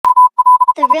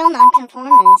The real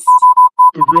nonconformist.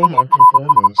 The real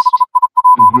nonconformist.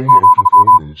 The real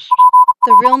nonconformist.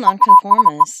 The real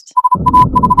nonconformist.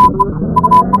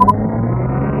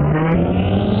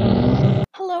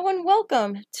 Hello and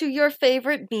welcome to your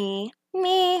favorite bee,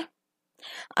 me.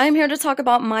 I'm here to talk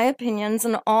about my opinions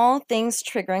on all things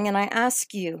triggering, and I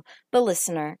ask you, the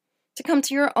listener, to come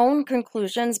to your own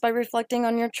conclusions by reflecting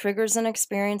on your triggers and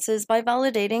experiences by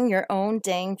validating your own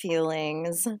dang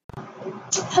feelings.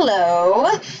 Hello.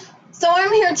 So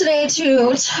I'm here today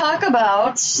to talk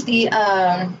about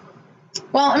I'm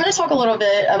going to talk a little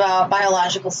bit about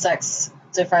biological sex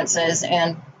differences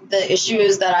and the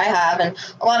issues that I have and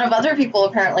a lot of other people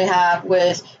apparently have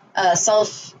with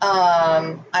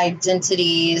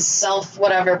self-identities,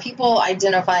 self-whatever, people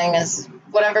identifying as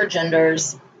whatever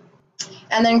genders,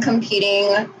 and then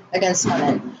competing against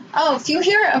women. Oh, if you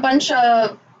hear a bunch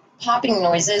of popping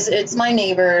noises, it's my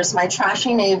neighbors, my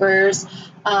trashy neighbors,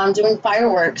 doing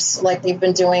fireworks like they've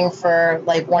been doing for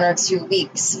like 1 or 2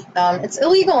 weeks. It's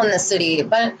illegal in the city,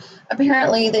 but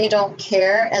apparently they don't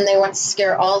care and they want to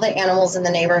scare all the animals in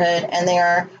the neighborhood, and they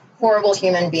are horrible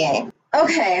human beings.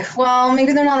 Okay, well,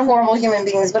 maybe they're not horrible human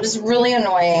beings, but it's really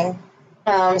annoying.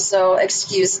 So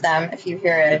excuse them if you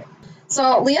hear it.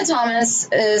 So Lia Thomas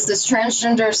is this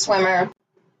transgender swimmer.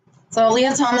 So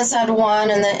Lia Thomas had won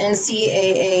in the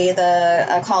NCAA,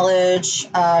 the college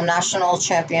national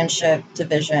championship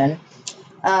division.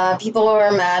 People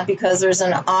were mad because there's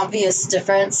an obvious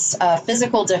difference,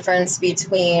 physical difference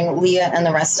between Lia and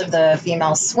the rest of the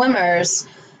female swimmers.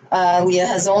 Lia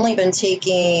has only been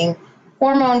taking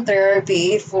hormone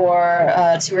therapy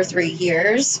for 2 or 3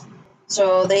 years.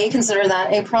 So they consider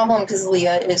that a problem because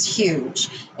Lia is huge.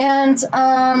 And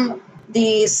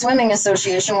the swimming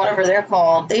association, whatever they're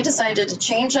called, they decided to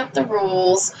change up the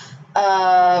rules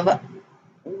of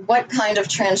what kind of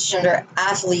transgender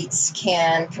athletes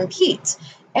can compete.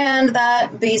 And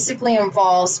that basically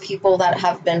involves people that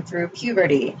have been through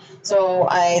puberty. So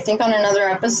I think on another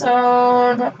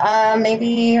episode,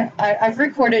 I've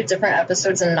recorded different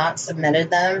episodes and not submitted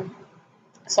them.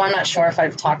 So I'm not sure if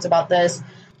I've talked about this.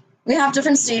 We have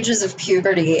different stages of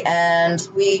puberty, and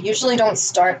we usually don't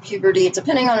start puberty,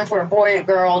 depending on if we're a boy, a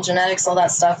girl, genetics, all that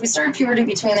stuff. We start puberty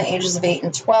between the ages of 8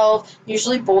 and 12.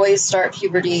 Usually boys start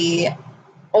puberty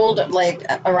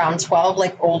around 12,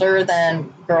 like older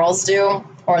than girls do,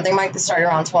 or they might start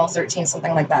around 12, 13,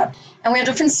 something like that. And we have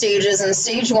different stages, and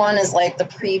stage 1 is like the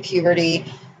pre-puberty,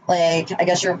 like I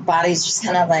guess your body's just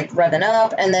kind of like revving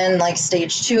up, and then like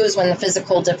stage 2 is when the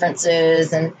physical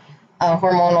differences and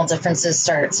hormonal differences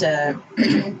start to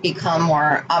become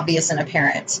more obvious and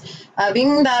apparent.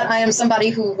 Being that I am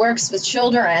somebody who works with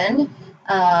children,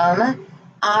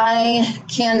 I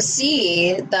can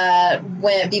see that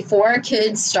before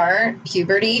kids start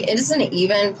puberty, it is an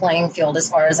even playing field as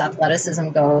far as athleticism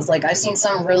goes. Like I've seen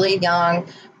some really young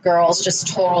girls just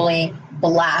totally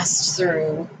blast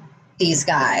through these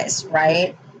guys,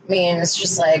 right? I mean, it's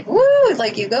just like, woo,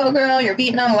 like you go, girl, you're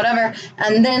beating them, whatever.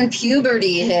 And then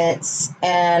puberty hits,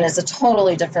 and it's a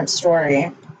totally different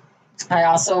story. I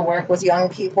also work with young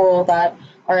people that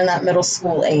are in that middle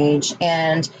school age,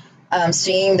 and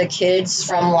seeing the kids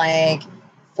from like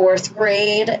 4th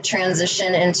grade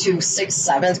transition into 6th,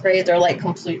 7th grade, they're like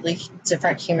completely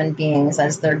different human beings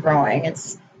as they're growing.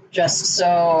 It's just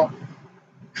so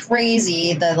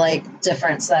crazy the like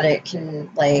difference that it can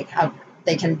like have.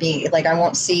 They can be like, I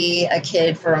won't see a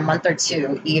kid for a month or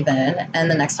 2 even, and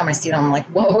the next time I see them I'm like,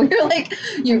 whoa,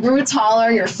 you grew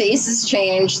taller, your face has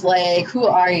changed, like who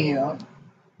are you?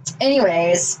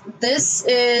 Anyways, this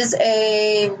is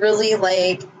a really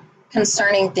like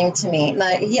concerning thing to me.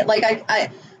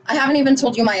 I haven't even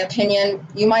told you my opinion.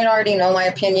 You might already know my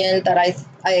opinion, that I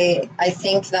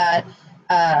think that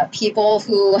people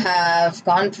who have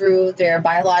gone through their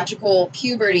biological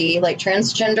puberty, like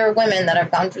transgender women that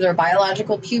have gone through their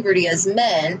biological puberty as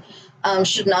men,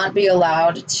 should not be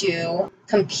allowed to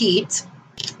compete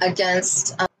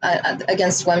against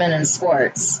women in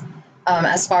sports,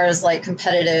 as far as like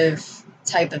competitive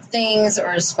type of things,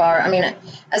 or as far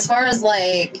as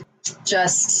like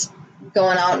just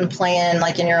going out and playing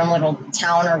like in your own little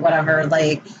town or whatever,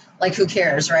 like who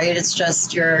cares, right? It's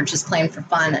just, you're just playing for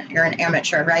fun. You're an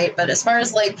amateur, right? But as far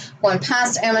as like going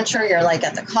past amateur, you're like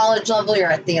at the college level,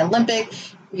 you're at the Olympic,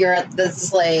 you're at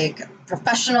this like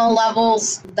professional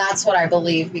levels. That's what I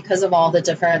believe, because of all the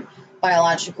different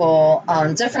biological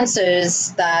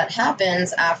differences that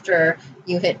happens after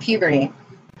you hit puberty.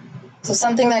 So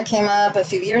something that came up a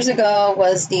few years ago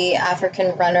was the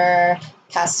African runner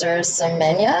Caster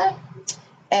Semenya.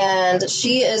 And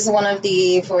she is one of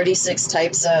the 46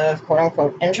 types of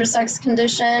quote-unquote intersex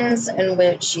conditions in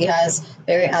which she has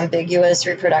very ambiguous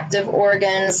reproductive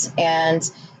organs and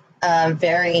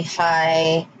very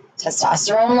high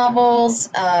testosterone levels,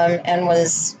 and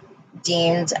was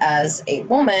deemed as a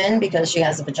woman because she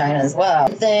has a vagina as well.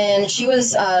 Then she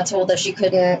was told that she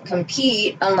couldn't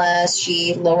compete unless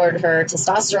she lowered her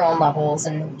testosterone levels,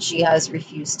 and she has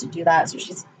refused to do that. So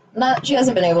she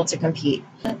hasn't been able to compete.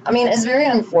 I mean, it's very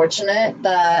unfortunate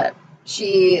that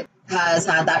she has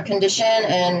had that condition,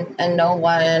 and no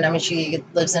one, I mean, she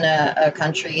lives in a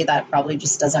country that probably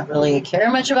just doesn't really care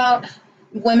much about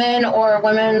women or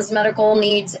women's medical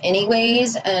needs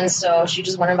anyways, and so she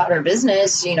just went about her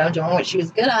business, doing what she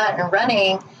was good at and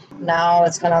running. Now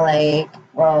it's kind of like,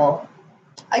 well,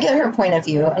 I get her point of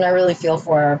view and I really feel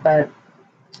for her, but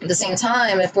at the same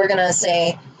time, if we're going to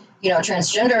say,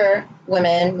 transgender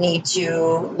women need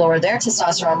to lower their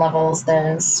testosterone levels,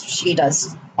 then she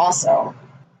does also.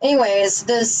 Anyways,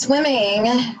 the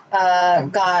swimming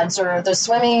gods, or the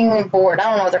swimming board, I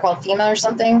don't know what they're called, FEMA or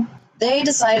something, they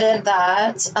decided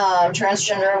that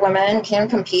transgender women can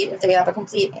compete if they have a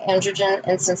complete androgen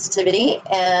insensitivity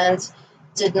and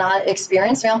did not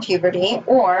experience male puberty,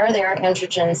 or they are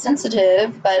androgen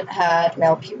sensitive but had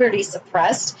male puberty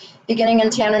suppressed beginning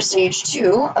in Tanner stage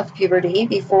 2 of puberty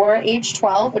before age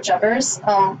 12, whichever's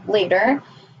later,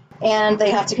 and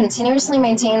they have to continuously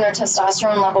maintain their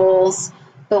testosterone levels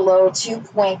below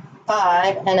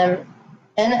 2.5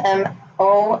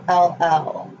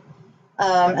 nmol.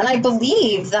 And I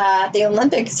believe that the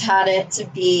Olympics had it to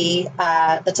be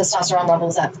the testosterone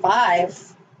levels at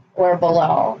 5 or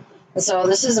below. And so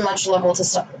this is a much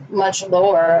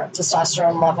lower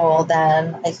testosterone level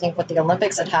than I think what the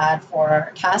Olympics had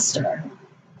for Castor.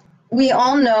 We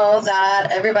all know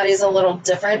that everybody's a little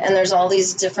different, and there's all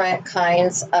these different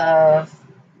kinds of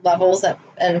levels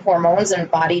and hormones and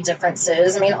body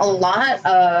differences. I mean, a lot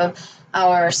of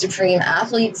our supreme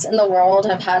athletes in the world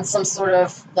have had some sort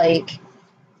of like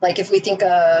if we think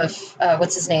of,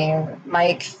 what's his name?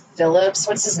 Mike Phillips,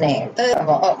 what's his name?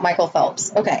 Michael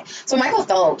Phelps. Okay. So Michael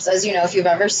Phelps, as you know, if you've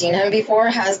ever seen him before,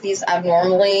 has these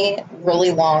abnormally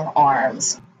really long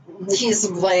arms.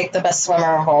 He's like the best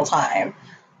swimmer of all time.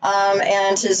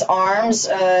 And his arms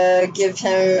give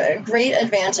him a great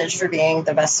advantage for being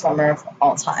the best swimmer of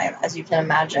all time, as you can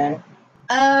imagine.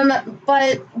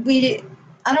 But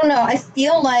I don't know, I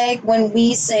feel like when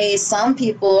we say some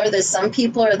people are this, some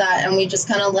people are that, and we just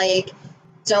kind of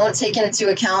don't take into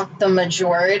account the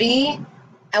majority,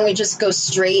 and we just go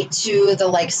straight to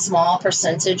the small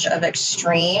percentage of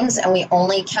extremes, and we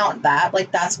only count that,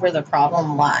 that's where the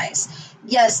problem lies.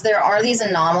 Yes, there are these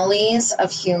anomalies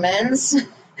of humans,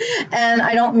 and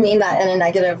I don't mean that in a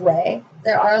negative way.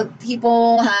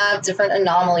 People have different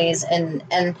anomalies, and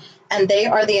they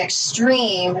are the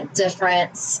extreme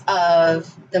difference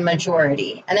of the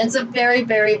majority. And it's a very,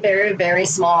 very, very, very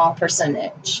small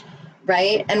percentage,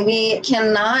 right? And we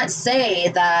cannot say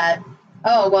that,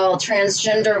 oh, well,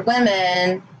 transgender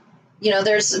women,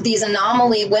 there's these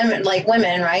anomaly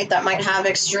women, right, that might have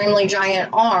extremely giant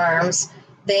arms.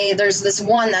 There's this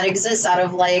one that exists out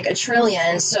of a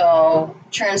trillion, so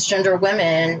transgender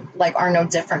women are no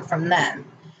different from them.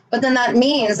 But then that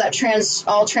means that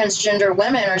all transgender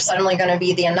women are suddenly going to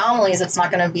be the anomalies. It's not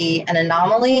going to be an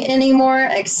anomaly anymore,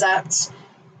 except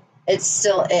it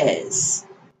still is.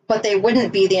 But they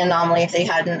wouldn't be the anomaly if they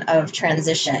hadn't of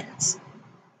transitioned.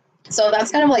 So that's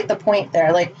kind of the point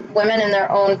there, women in their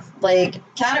own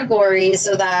category,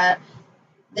 so that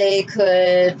they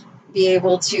could be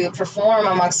able to perform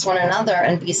amongst one another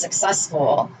and be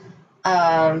successful.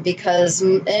 Because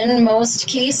in most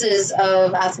cases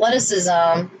of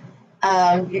athleticism,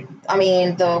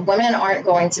 the women aren't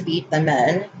going to beat the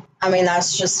men.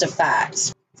 That's just a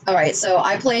fact. All right, so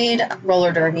I played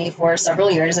roller derby for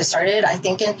several years. I started, I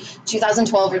think, in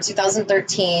 2012 or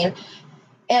 2013,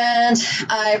 and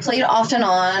I played off and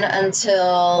on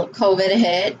until COVID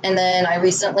hit, and then I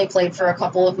recently played for a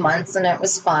couple of months, and it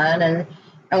was fun and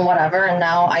whatever, and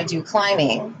now I do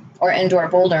climbing or indoor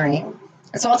bouldering.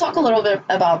 So I'll talk a little bit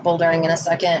about bouldering in a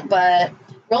second, but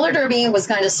roller derby was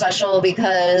kind of special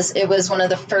because it was one of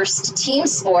the first team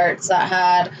sports that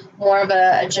had more of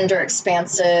a gender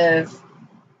expansive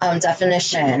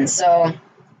definition. So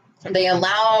they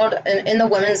allowed, in the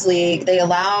women's league, they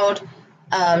allowed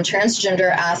transgender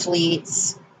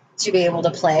athletes to be able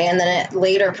to play, and then it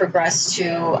later progressed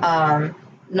to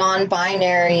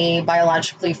non-binary,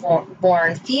 biologically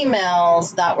born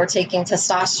females that were taking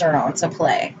testosterone to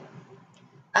play.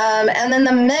 And then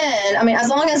the men, as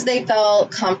long as they felt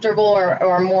comfortable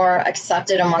or more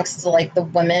accepted amongst the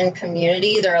women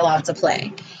community, they're allowed to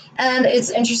play. And it's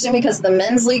interesting because the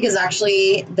men's league is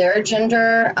actually, their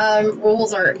gender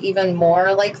rules are even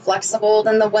more like flexible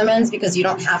than the women's, because you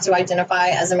don't have to identify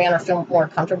as a man or feel more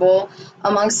comfortable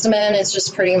amongst men. It's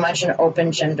just pretty much an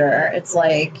open gender. It's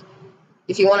like,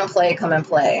 if you want to play, come and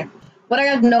play. What I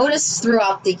had noticed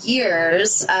throughout the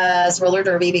years as roller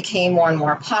derby became more and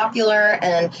more popular,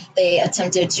 and they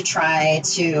attempted to try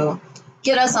to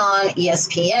get us on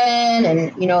ESPN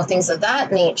and, you know, things of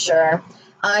that nature,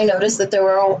 I noticed that there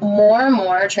were more and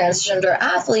more transgender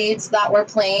athletes that were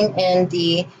playing in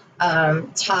the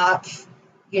top,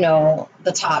 you know,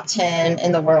 the top 10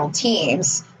 in the world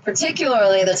teams,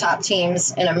 particularly the top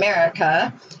teams in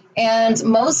America. And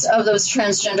most of those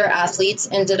transgender athletes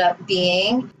ended up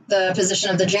being the position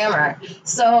of the jammer.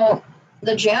 So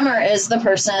the jammer is the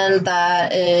person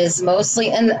that is mostly,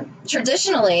 and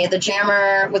traditionally the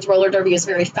jammer with roller derby is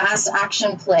very fast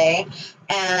action play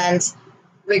and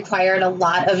required a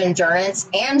lot of endurance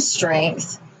and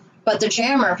strength. But the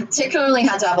jammer particularly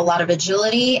had to have a lot of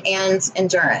agility and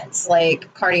endurance,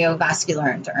 like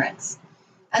cardiovascular endurance.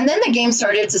 And then the game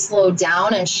started to slow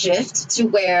down and shift to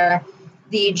where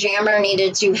the jammer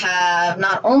needed to have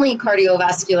not only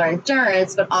cardiovascular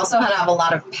endurance, but also had to have a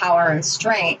lot of power and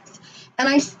strength. And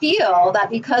I feel that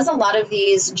because a lot of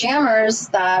these jammers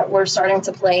that were starting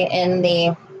to play in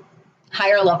the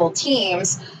higher level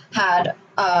teams had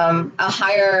a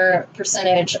higher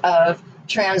percentage of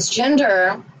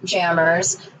transgender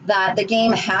jammers, that the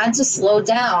game had to slow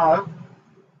down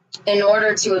in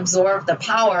order to absorb the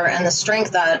power and the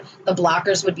strength that the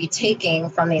blockers would be taking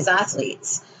from these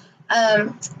athletes.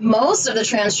 Most of the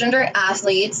transgender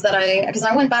athletes that because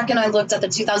I went back and I looked at the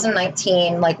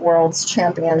 2019 like World's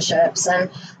Championships, and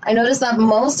I noticed that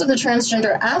most of the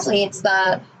transgender athletes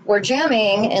that were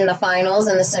jamming in the finals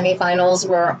and the semifinals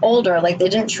were older. Like, they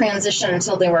didn't transition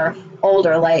until they were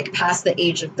older, like past the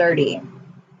age of 30.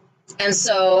 And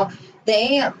so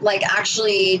they like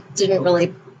actually didn't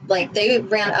really like, they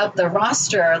ran up the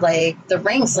roster, like the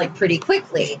ranks, like pretty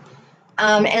quickly.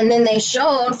 And then they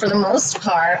showed, for the most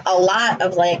part, a lot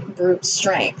of like brute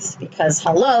strength, because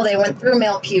hello, they went through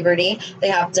male puberty. They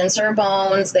have denser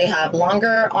bones. They have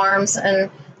longer arms and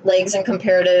legs in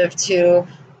comparative to,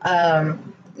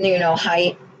 you know,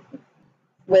 height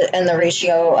and the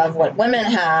ratio of what women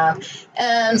have.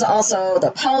 And also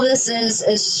the pelvis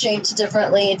is shaped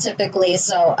differently typically.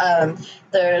 So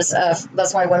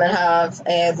that's why women have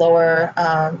a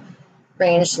lower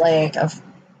range, like of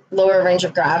lower range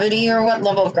of gravity, or what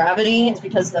level of gravity. It's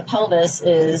because the pelvis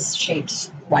is shaped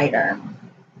wider.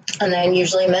 And then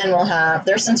usually men will have,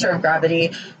 their center of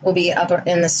gravity will be up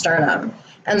in the sternum.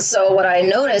 And so what I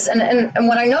noticed, and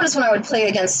what I noticed when I would play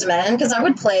against men, because I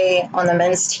would play on the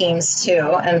men's teams too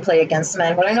and play against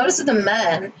men, what I noticed with the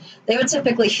men, they would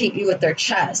typically hit you with their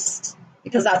chest,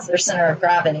 because that's their center of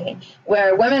gravity,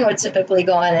 where women would typically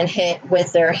go in and hit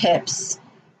with their hips,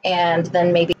 and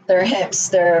then maybe their hips,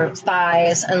 their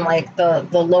thighs, and like the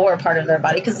lower part of their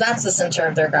body, because that's the center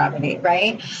of their gravity,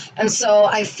 right? And so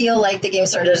I feel like the game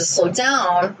started to slow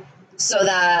down so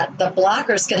that the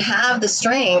blockers could have the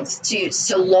strength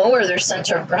to lower their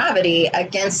center of gravity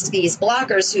against these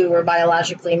blockers who were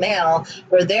biologically male,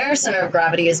 where their center of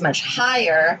gravity is much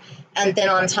higher. And then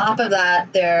on top of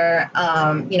that, they're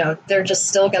just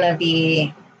still going to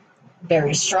be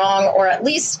very strong, or at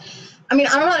least, I mean,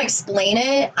 I don't know how to explain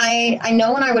it. I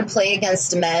know when I would play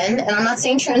against men, and I'm not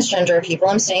saying transgender people,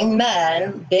 I'm saying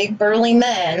men, big burly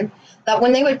men, that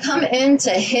when they would come in to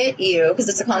hit you, because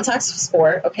it's a contact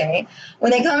sport, okay,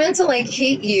 when they come in to like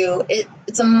hit you,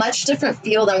 it's a much different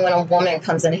feel than when a woman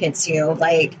comes and hits you.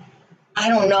 Like, I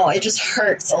don't know, it just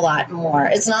hurts a lot more.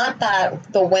 It's not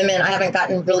that the women, I haven't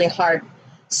gotten really hard,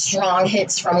 strong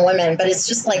hits from women, but it's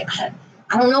just like, I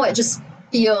don't know, it just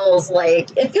feels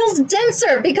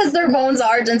denser, because their bones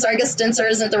are denser. I guess denser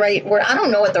isn't the right word. I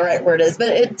don't know what the right word is, but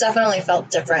it definitely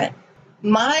felt different.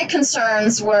 My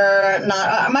concerns were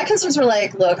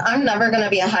like, look, I'm never going to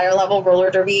be a higher level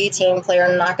roller derby team player.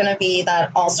 I'm not going to be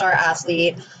that all-star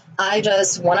athlete. I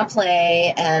just want to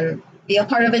play and be a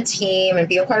part of a team and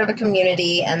be a part of a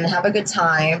community and have a good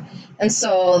time. And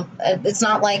so it's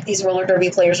not like these roller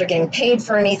derby players are getting paid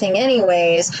for anything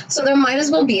anyways. So there might as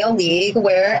well be a league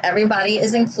where everybody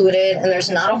is included and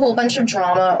there's not a whole bunch of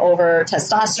drama over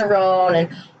testosterone and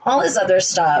all this other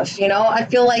stuff. You know, I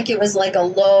feel like it was like a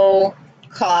low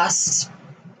cost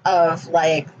of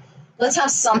like, let's have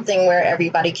something where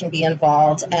everybody can be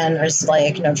involved and there's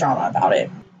like no drama about it.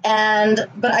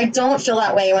 But I don't feel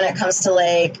that way when it comes to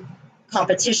like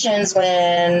competitions,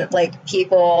 when like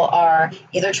people are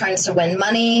either trying to win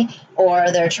money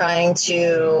or they're trying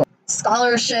to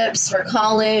scholarships for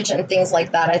college and things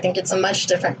like that. I think it's a much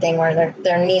different thing where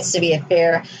there needs to be a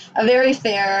very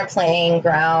fair playing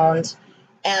ground.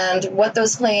 And what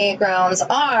those playgrounds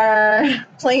are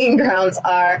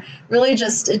really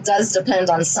just, it does depend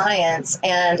on science,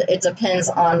 and it depends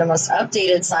on the most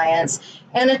updated science,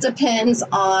 and it depends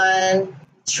on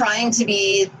trying to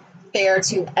be fair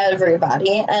to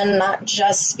everybody and not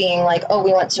just being like, oh,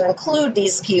 we want to include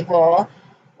these people.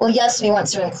 Well, yes, we want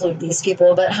to include these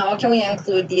people, but how can we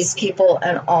include these people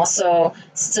and also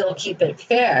still keep it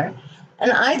fair?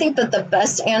 And I think that the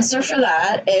best answer for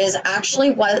that is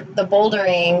actually what the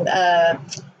bouldering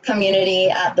community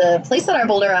at the place that I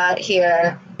boulder at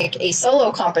here, like a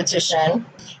solo competition,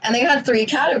 and they had 3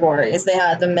 categories. They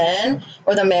had the men,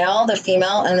 or the male, the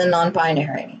female, and the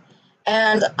non-binary.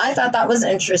 And I thought that was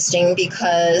interesting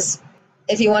because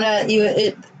if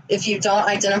you don't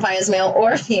identify as male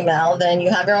or female, then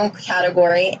you have your own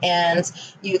category and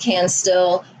you can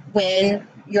still win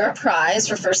your prize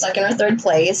for first, second, or third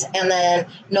place, and then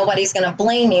nobody's going to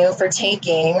blame you for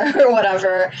taking or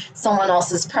whatever someone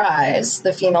else's prize,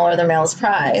 the female or the male's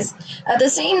prize. At the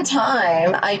same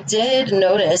time, I did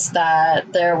notice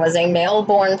that there was a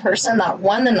male-born person that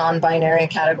won the non-binary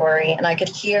category, and I could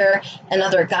hear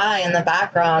another guy in the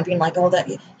background being like, oh, that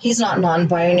he's not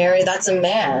non-binary, that's a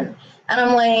man. And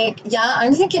I'm like, yeah,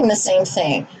 I'm thinking the same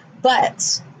thing,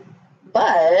 but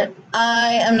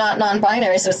I am not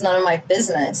non-binary, so it's none of my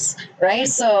business, right?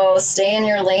 So stay in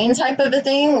your lane type of a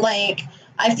thing. Like,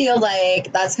 I feel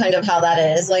like that's kind of how that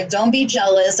is. Like, don't be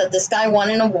jealous that this guy won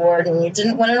an award and you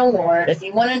didn't win an award. If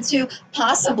you wanted to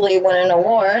possibly win an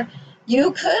award,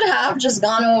 you could have just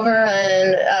gone over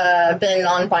and been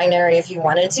non-binary if you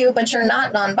wanted to, but you're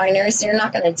not non-binary, so you're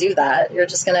not going to do that. You're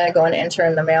just going to go and enter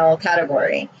in the male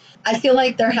category. I feel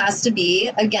like there has to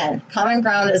be, again, common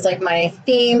ground is like my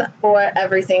theme for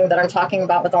everything that I'm talking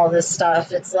about with all this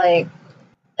stuff. It's like,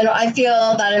 you know, I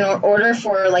feel that in order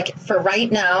for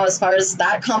right now, as far as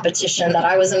that competition that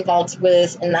I was involved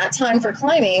with in that time for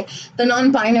climbing, the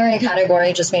non-binary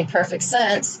category just made perfect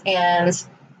sense. And,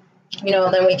 you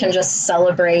know, then we can just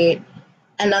celebrate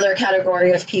another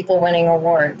category of people winning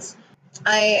awards.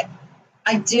 I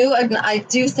do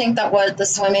think that what the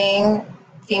swimming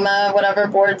FEMA, whatever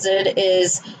board did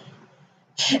is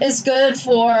good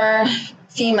for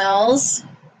females,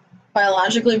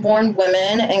 biologically born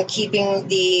women, and keeping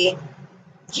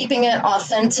it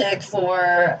authentic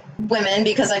for women,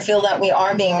 because I feel that we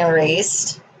are being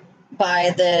erased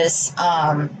by this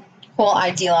whole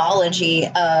ideology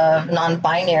of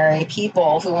non-binary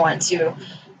people who want to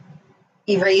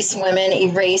erase women,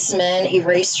 erase men,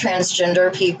 erase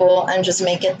transgender people, and just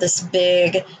make it this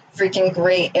big freaking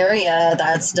gray area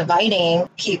that's dividing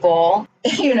people,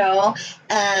 you know,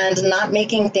 and not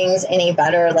making things any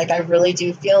better. Like, I really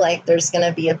do feel like there's going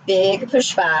to be a big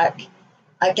pushback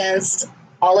against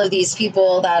all of these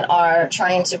people that are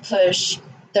trying to push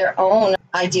their own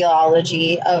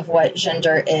ideology of what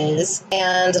gender is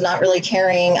and not really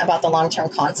caring about the long-term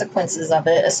consequences of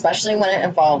it, especially when it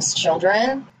involves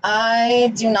children.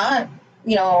 I do not,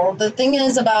 you know, the thing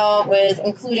is about with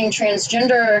including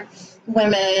transgender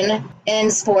women in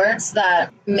sports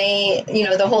that may, you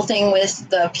know, the whole thing with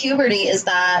the puberty is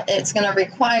that it's going to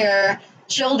require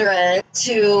children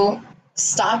to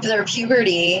stop their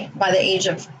puberty by the age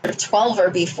of 12 or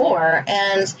before.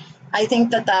 And I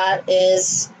think that that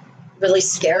is really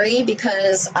scary,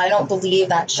 because I don't believe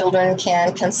that children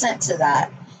can consent to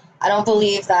that. I don't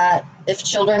believe that if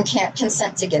children can't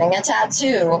consent to getting a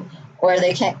tattoo, or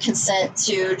they can't consent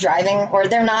to driving, or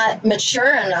they're not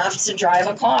mature enough to drive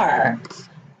a car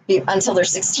until they're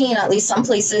 16. At least some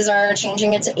places are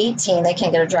changing it to 18. They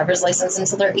can't get a driver's license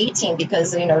until they're 18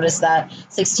 because they noticed that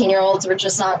 16-year-olds were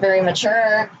just not very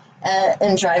mature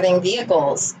in driving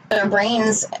vehicles. Their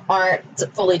brains aren't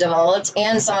fully developed,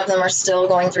 and some of them are still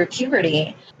going through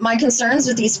puberty. My concerns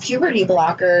with these puberty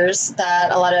blockers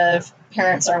that a lot of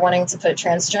parents are wanting to put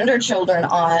transgender children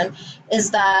on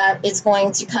is that it's going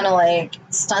to kind of like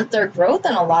stunt their growth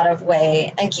in a lot of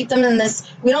way and keep them in this.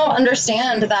 We don't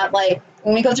understand that, like,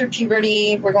 when we go through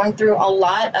puberty, we're going through a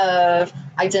lot of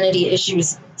identity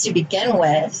issues to begin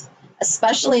with,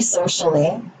 especially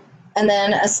socially. And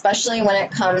then especially when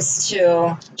it comes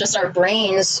to just our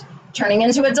brains turning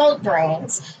into adult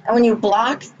brains. And when you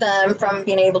block them from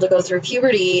being able to go through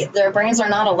puberty, their brains are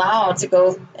not allowed to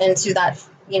go into that,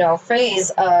 you know, phase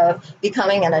of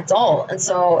becoming an adult. And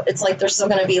so it's like they're still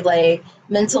going to be like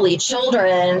mentally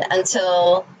children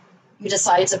until you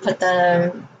decide to put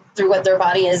them through what their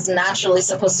body is naturally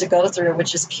supposed to go through,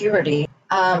 which is puberty.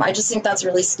 I just think that's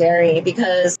really scary,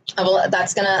 because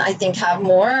that's going to, I think, have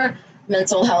more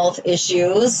mental health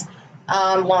issues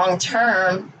long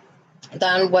term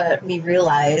than what we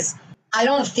realize.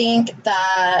 I think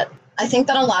that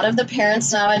a lot of the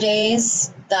parents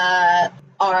nowadays that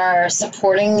are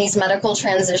supporting these medical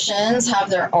transitions have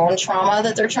their own trauma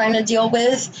that they're trying to deal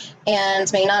with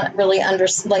and may not really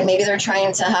understand, like maybe they're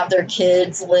trying to have their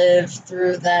kids live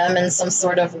through them in some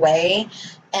sort of way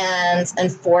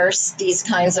and force these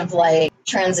kinds of like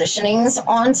transitionings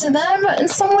onto them in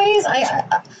some ways.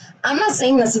 I'm not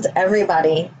saying this with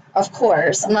everybody, of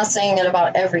course. I'm not saying it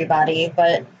about everybody,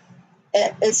 but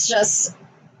it's just,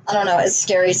 I don't know, it's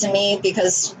scary to me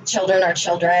because children are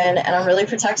children and I'm really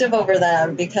protective over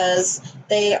them because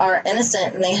they are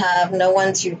innocent and they have no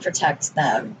one to protect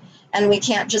them. And we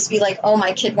can't just be like, oh,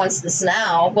 my kid wants this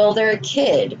now. Well, they're a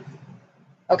kid.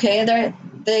 Okay, they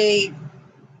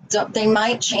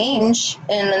might change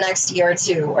in the next year or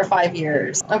 2 or 5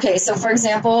 years. Okay, so for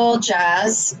example,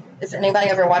 Jazz, if anybody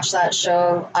ever watched that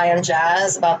show, I Am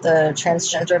Jazz, about the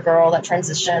transgender girl that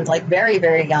transitioned like very,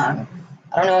 very young.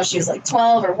 I don't know if she was like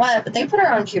 12 or what, but they put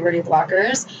her on puberty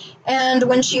blockers. And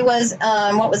when she was,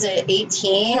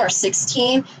 18 or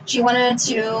 16, she wanted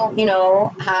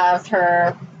to, have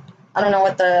her, I don't know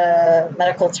what the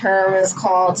medical term is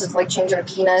called, to like change her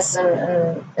penis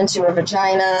and into a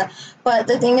vagina. But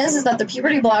the thing is that the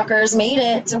puberty blockers made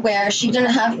it to where she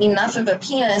didn't have enough of a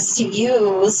penis to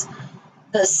use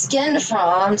the skin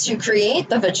from to create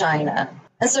the vagina.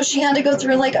 And so she had to go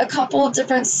through like a couple of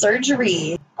different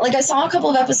surgeries. Like I saw a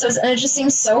couple of episodes and it just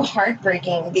seems so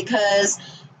heartbreaking because,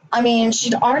 I mean,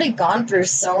 she'd already gone through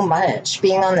so much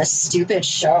being on this stupid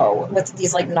show with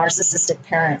these like narcissistic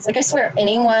parents. Like I swear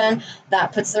anyone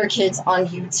that puts their kids on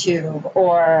YouTube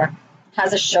or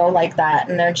has a show like that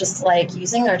and they're just like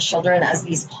using their children as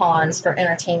these pawns for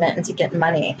entertainment and to get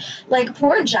money. Like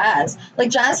poor Jazz. Like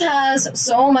Jazz has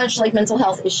so much like mental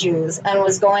health issues and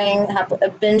was have a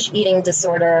binge eating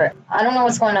disorder. I don't know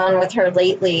what's going on with her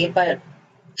lately, but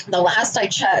the last I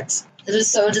checked, it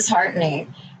is so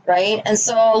disheartening, right? And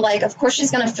so like, of course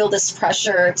she's going to feel this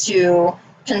pressure to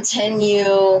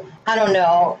continue, I don't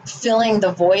know, filling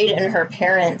the void in her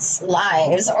parents'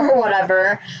 lives or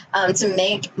whatever, to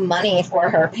make money for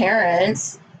her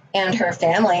parents and her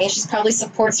family. She probably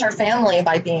supports her family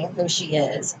by being who she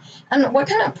is. And what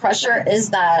kind of pressure is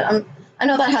that? I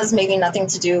know that has maybe nothing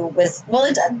to do with, well,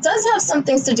 it does have some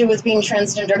things to do with being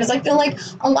transgender, because I feel like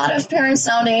a lot of parents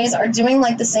nowadays are doing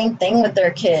like the same thing with their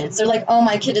kids. They're like, oh,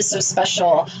 my kid is so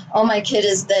special. Oh, my kid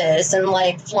is this, and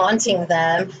like flaunting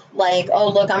them like, oh,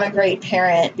 look, I'm a great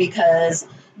parent because,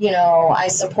 I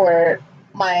support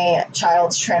my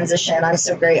child's transition. I'm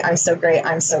so great. I'm so great.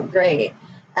 I'm so great.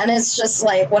 And it's just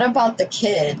like, what about the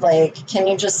kid? Like, can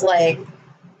you just like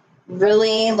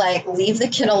really like leave the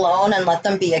kid alone and let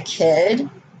them be a kid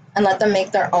and let them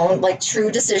make their own like true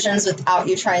decisions without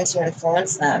you trying to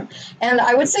influence them? And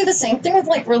I would say the same thing with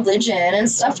like religion and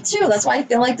stuff too. That's why I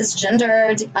feel like this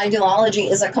gender ideology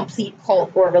is a complete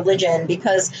cult or religion,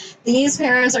 because these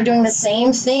parents are doing the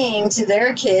same thing to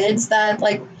their kids that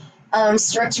like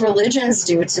strict religions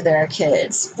do to their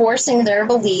kids, forcing their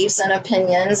beliefs and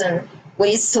opinions and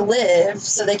ways to live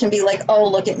so they can be like, oh,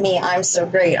 look at me, I'm so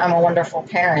great, I'm a wonderful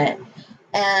parent.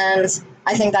 And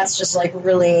I think that's just like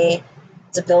really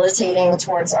debilitating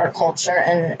towards our culture.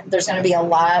 And there's going to be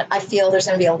I feel there's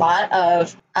going to be a lot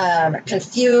of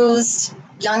confused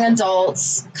young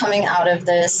adults coming out of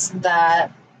this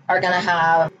that are going to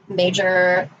have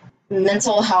major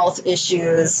mental health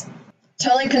issues,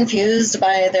 totally confused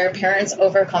by their parents'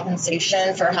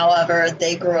 overcompensation for however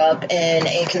they grew up in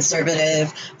a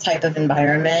conservative type of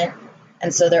environment.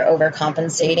 And so they're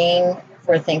overcompensating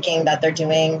for thinking that they're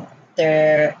doing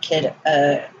their kid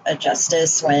a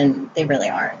justice when they really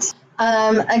aren't.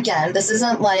 Again, this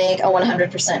isn't like a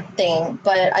 100% thing,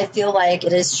 but I feel like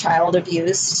it is child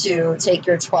abuse to take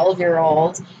your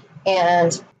 12-year-old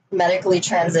and medically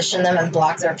transition them and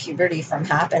block their puberty from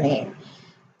happening.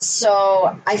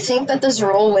 So I think that this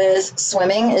rule with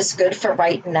swimming is good for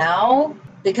right now,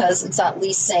 because it's at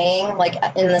least saying, like,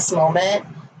 in this moment,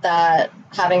 that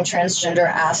having transgender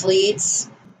athletes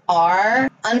are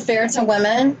unfair to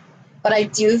women. But I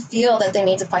do feel that they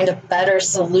need to find a better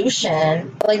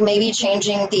solution, like maybe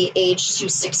changing the age to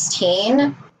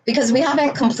 16, because we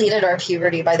haven't completed our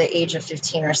puberty by the age of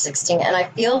 15 or 16. And I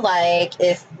feel like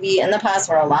if we, in the past,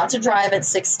 were allowed to drive at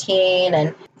 16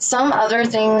 and some other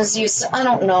things, I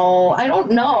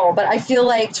don't know, but I feel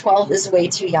like 12 is way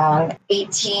too young.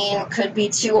 18 could be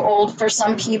too old for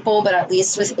some people, but at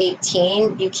least with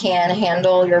 18,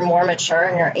 you're more mature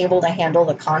and you're able to handle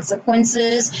the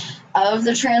consequences of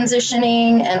the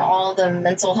transitioning and all the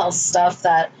mental health stuff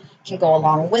that can go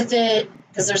along with it.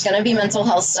 because there's going to be mental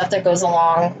health stuff that goes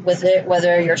along with it,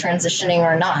 whether you're transitioning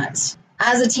or not.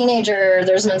 As a teenager,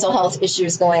 there's mental health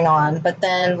issues going on, but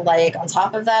then like on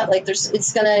top of that, like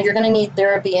you're gonna need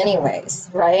therapy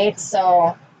anyways, right?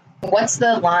 So what's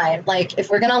the line? Like if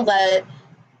we're gonna let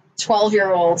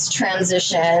 12-year-olds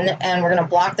transition and we're gonna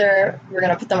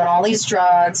put them on all these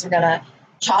drugs, we're gonna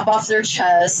chop off their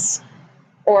chests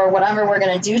or whatever we're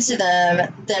gonna do to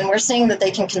them, then we're saying that they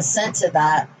can consent to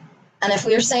that. And if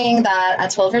we're saying that at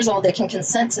 12 years old they can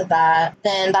consent to that,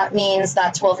 then that means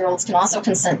that 12-year-olds can also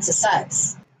consent to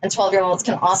sex. And 12-year-olds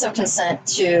can also consent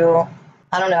to,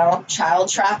 I don't know, child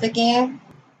trafficking.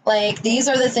 Like, these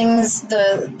are the things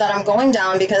that I'm going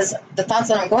down because the thoughts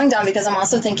that I'm going down because I'm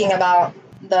also thinking about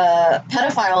the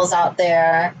pedophiles out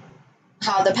there,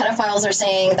 how the pedophiles are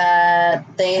saying that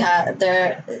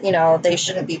they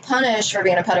shouldn't be punished for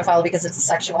being a pedophile because it's a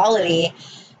sexuality.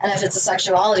 And if it's a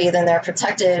sexuality, then they're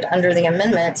protected under the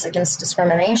amendments against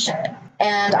discrimination.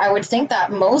 And I would think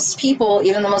that most people,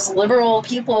 even the most liberal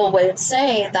people, would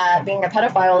say that being a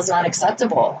pedophile is not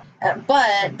acceptable.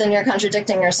 But then you're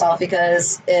contradicting yourself,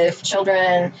 because if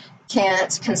children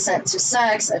can't consent to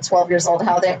sex at 12 years old,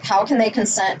 how can they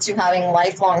consent to having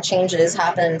lifelong changes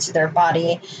happen to their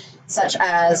body, such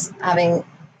as having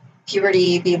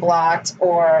puberty be blocked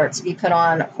or to be put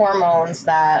on hormones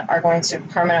that are going to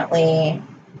permanently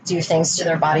do things to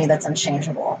their body that's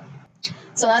unchangeable?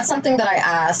 So that's something that I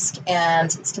ask, and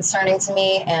it's concerning to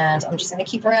me, and I'm just going to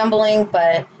keep rambling,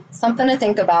 but something to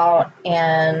think about.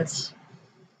 And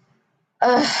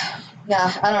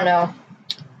yeah, I don't know.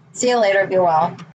 See you later. Be well.